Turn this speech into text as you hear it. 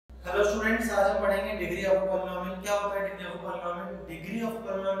Hello students, आज हम पढ़ेंगे डिग्री ऑफ पॉलिनोमियल। क्या होता है degree of polynomial? Degree of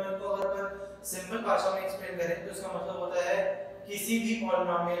polynomial को अगर अपन सिंपल भाषा में एक्सप्लेन करें तो इसका मतलब होता है किसी भी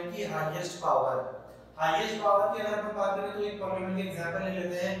पॉलिनोमियल की हाईएस्ट पावर। हाईएस्ट पावर की अगर हम बात करें तो एक पॉलिनोमियल के एग्जांपल ले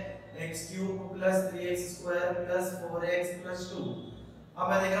लेते हैं, x³ + 3x² + 4x + 2। अब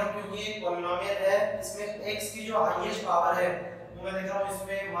मैं देख रहा हूं क्योंकि एक पॉलिनोमियल है, इसमें x की जो हाईएस्ट पावर है वो मैं देख रहा हूं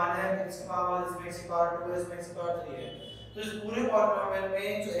इसमें 1 है, x की पावर, इसमें x की पावर 2 है, इसमें x की पावर 3 है। तो इस पूरे पॉलिनोमियल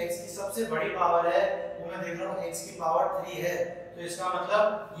में जो x की सबसे बड़ी पावर है वो मैं देख रहा हूं x की पावर 3 है। तो इसका मतलब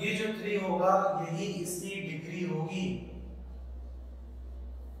ये जो 3 होगा यही इसकी डिग्री होगी।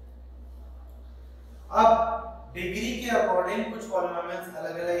 अब डिग्री के अकॉर्डिंग कुछ पॉलिनोमियल्स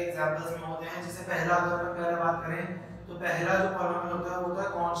अलग-अलग एग्जांपल्स में होते हैं। जैसे पहला अगर हम पहले बात करें तो पहला जो पॉलिनोमियल होता है वो होता है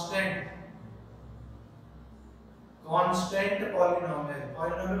constant polynomial.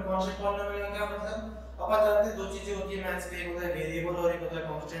 Polynomial constant polynomial का क्या मतलब? अपन जानते हैं दो चीजें होती है मैथ्स में, एक होता है वेरिएबल और एक होता है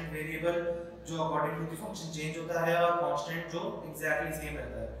कांस्टेंट। वेरिएबल जो according to the function change होता है और कांस्टेंट जो एग्जैक्टली सेम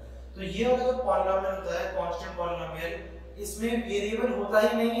रहता है। तो ये वाला जो पॉलिनोमियल होता है कांस्टेंट पॉलिनोमियल, इसमें वेरिएबल होता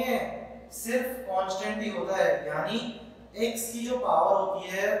ही नहीं है, सिर्फ कांस्टेंट ही होता है। यानी x की जो पावर होती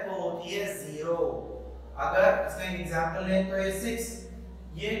है वो होती है 0। अगर इसका एक एग्जांपल लें तो ये 6,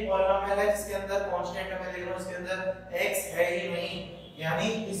 ये पॉलिनोमियल है जिसके अंदर कांस्टेंट है, मैं देख रहा हूं इसके अंदर x है ही नहीं, यानी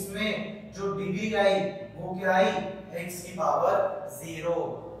इसमें जो डिग्री आई वो क्या आई? x की पावर 0।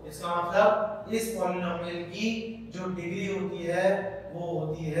 इसका मतलब इस पॉलिनोमियल की जो डिग्री होती है वो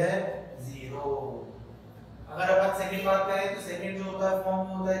होती है 0। अगर अपन सेकंड बात करें तो सेकंड जो होता है फॉर्म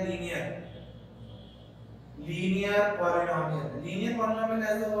में होता है linear polynomial. Linear polynomial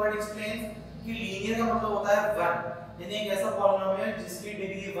as the word explains कि लीनियर का मतलब होता है 1, यानी एक ऐसा पॉलिनोमियल जिसकी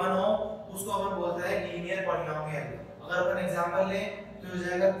डिग्री 1 हो उसको अपन बोलते हैं लीनियर पॉलिनोमियल। अगर अपन एग्जांपल लें तो हो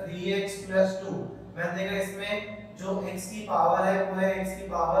जाएगा 3x + 2। मैंने देखा इसमें जो x की पावर है वो है x की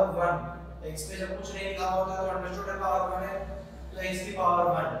पावर 1। x पे जब कुछ नहीं लिखा होता तो अंडरस्टूड पावर 1 है, तो x की पावर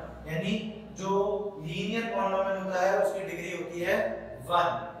 1, यानी जो लीनियर पॉलिनोमियल होता है उसकी डिग्री होती है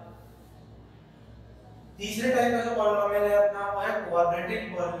 1। तीसरे टाइप का जो पॉलिनोमियल है अपना वो है क्वाड्रेटिक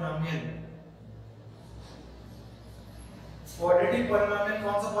पॉलिनोमियल। क्वाड्रेटिक पॉलिनोमियल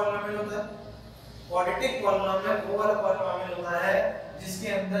कौन सा पॉलिनोमियल होता है? क्वाड्रेटिक पॉलिनोमियल वो वाला पॉलिनोमियल होता है जिसके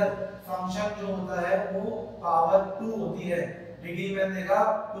अंदर फंक्शन जो होता है वो पावर 2 होती है। डिग्री में देखा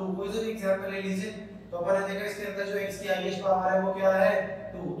 2। कोई सा भी एग्जांपल ले लीजिए तो अपन ने देखा इसके अंदर जो x की हाईएस्ट पावर है वो क्या है?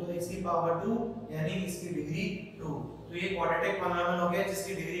 2। तो x की पावर 2 यानी इसकी डिग्री 2। तो ये क्वाड्रेटिक पॉलिनोमियल हो गया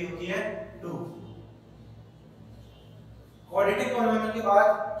जिसकी डिग्री होती है 2। क्वाड्रेटिक पॉलिनोमियल के बाद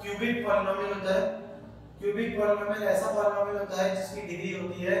क्यूबिक पॉलिनोमियल होता है। क्यूबिक पॉलिनोमियल ऐसा पॉलिनोमियल होता है जिसकी डिग्री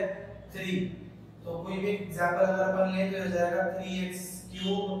होती है 3। तो कोई भी एग्जांपल अगर अपन लें तो हो जाएगा 3x³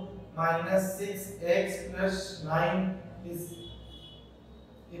 - 6x + 9 is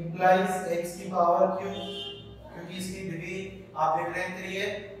implies x की पावर क्यूब। क्योंकि इसकी डिग्री आप देख रहे हैं 3 है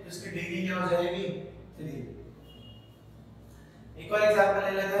तो इसकी डिग्री क्या हो जाएगी? 3। एक और एग्जांपल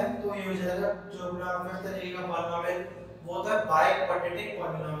ले लेते हैं तो ये हो जाएगा जो अपना फिफ्थ तरीके का पॉलिनोमियल वो होता है बाई-क्वाड्रेटिक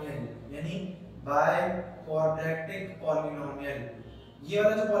पॉलिनोमियल, यानी बाई-क्वाड्रेटिक पॉलिनोमियल। ये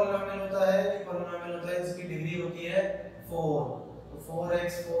वाला जो पॉलिनोमियल होता है ये पॉलिनोमियल होता है जिसकी डिग्री होती है 4। तो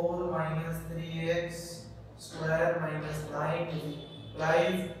 4x4 - 3x² - 9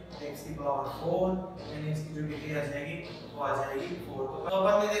 implies x की पावर 4, यानी इसकी जो डिग्री आ जाएगी वो आ जाएगी 4। तो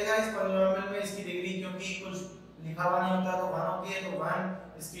अपन ने देखा इस पॉलिनोमियल में इसकी डिग्री क्योंकि कुछ लिखा हुआ नहीं होता तो 1 होती है, तो 1,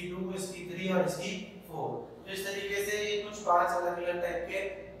 इसकी 2, इसकी 3 और इसकी 4। तो इस तरीके से ये कुछ 5 अलग-अलग टाइप के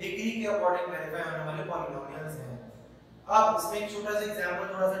डिग्री के अकॉर्डिंग वेरीफाई होने वाले पॉलिनोमियल्स हैं। अब इसमें एक छोटा सा एग्जांपल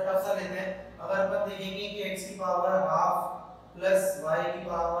थोड़ा सा टफ सा लेते हैं। अगर अपन देखेंगे कि x की पावर ½ + y की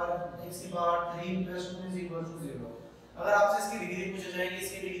पावर x की पावर 3 + 2 = 0। अगर आपसे इसकी डिग्री पूछी जाएगी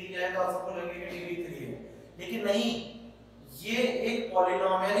इसकी डिग्री क्या है तो आप सबको लगेगा कि डिग्री 3 है, लेकिन नहीं, ये एक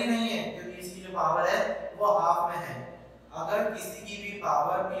पॉलिनोमियल ही नहीं है क्योंकि इसकी जो पावर है वो हाफ में है। अगर किसी की भी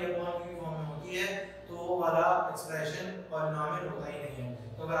पावर p/q की फॉर्म में होती है तो वो वाला एक्सप्रेशन पॉलिनोमियल होता ही नहीं है।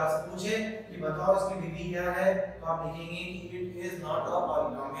 तो अगर आपसे पूछे कि बताओ इसकी डिग्री क्या है तो आप लिखेंगे कि it is not a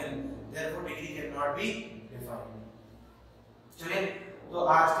polynomial, therefore degree can not be defined. चलिए, तो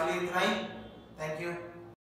आज के लिए इतना ही। Thank you.